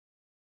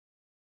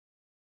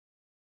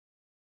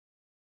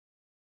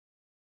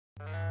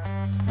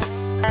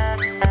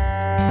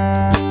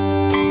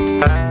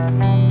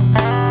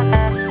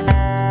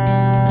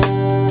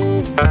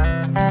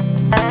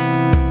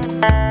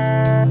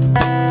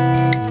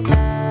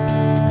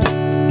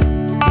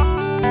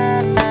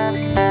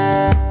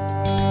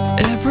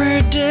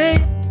Every day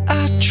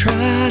I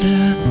try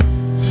to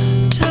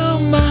tell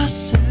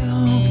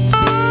myself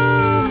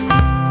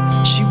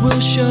she will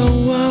show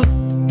up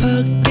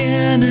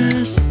again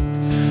as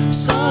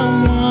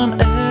someone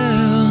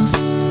else.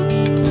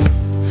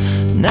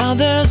 Now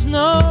there's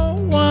no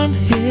one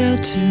here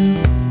to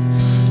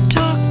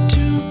talk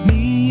to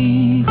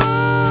me,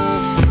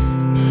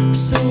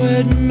 so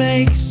it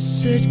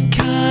makes it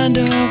kind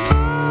of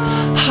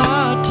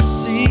hard to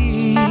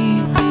see.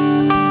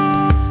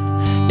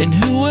 And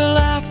who will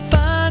I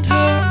find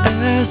her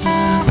as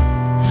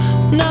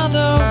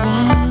another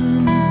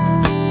one?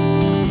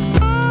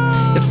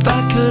 If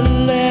I could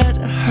let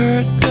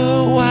her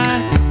go,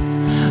 I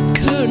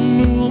could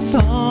move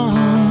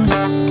on.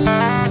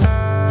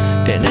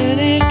 In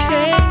any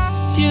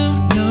case, you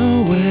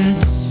know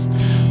it's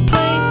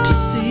plain to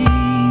see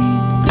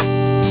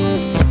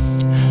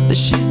that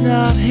she's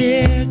not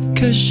here,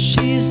 'cause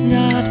she's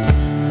not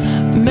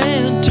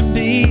meant to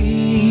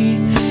be.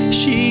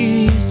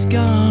 She's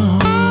gone.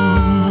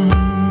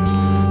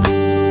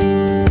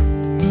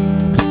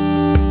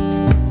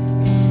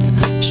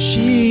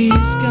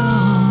 She's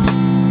gone.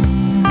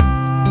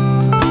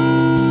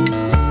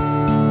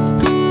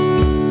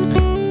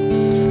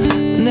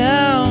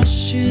 Now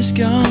she's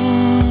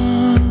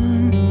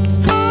gone.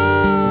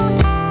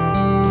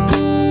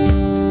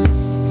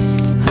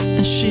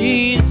 And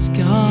she's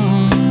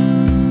gone.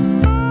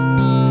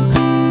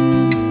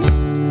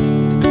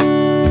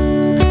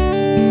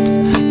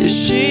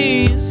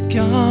 She's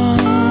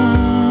gone.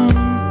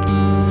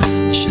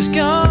 She's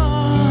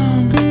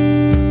gone.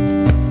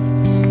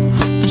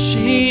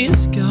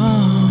 She's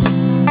gone.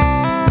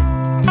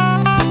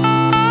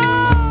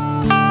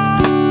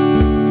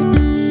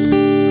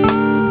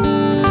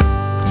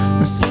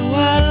 And so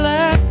I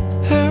let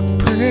her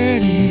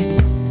pretty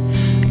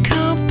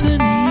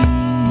company.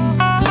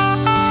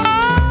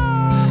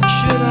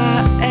 Should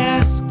I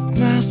ask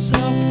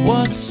myself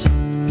what's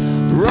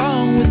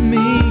wrong with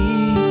me?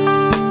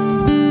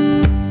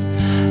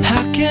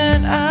 How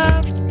can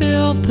I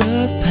feel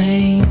the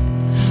pain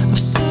of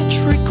such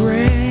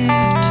regret?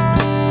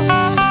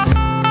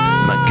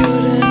 My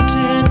good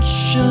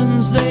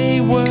intentions,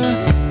 they were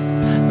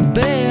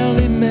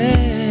barely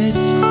met.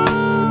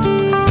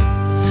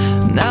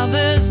 Now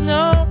there's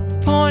no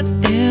point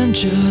in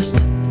just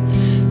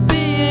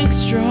being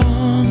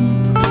strong,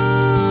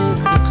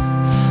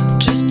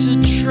 just to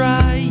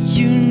try,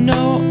 you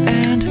know,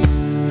 and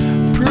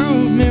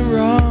prove me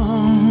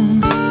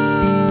wrong.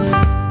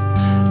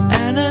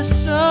 And it's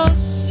so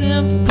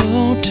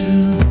simple to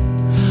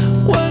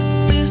work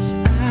this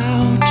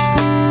out,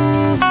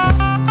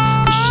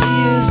 but she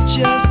is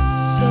just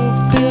so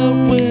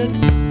filled with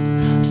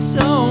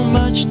so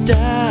much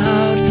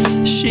doubt.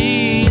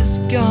 She's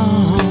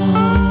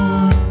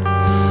gone.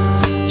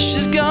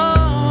 She's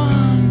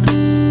gone.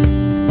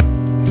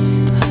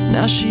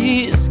 Now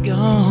she's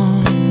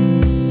gone.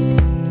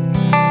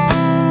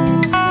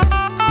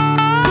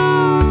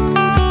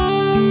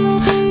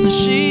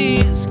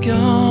 She's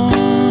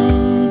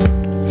gone.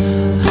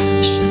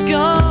 She's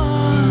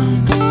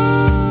gone.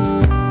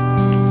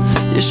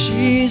 Yeah,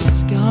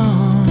 she's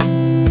gone.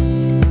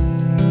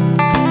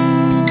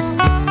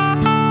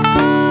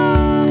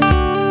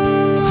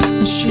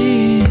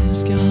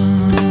 She's gone.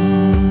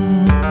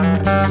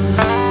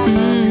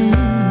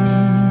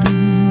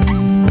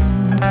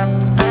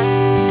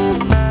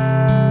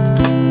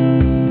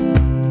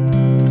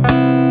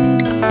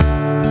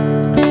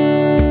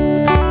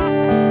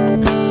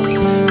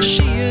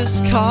 She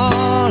is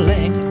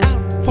calling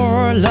out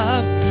for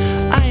love.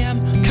 I am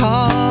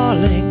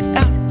calling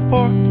out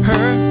for her.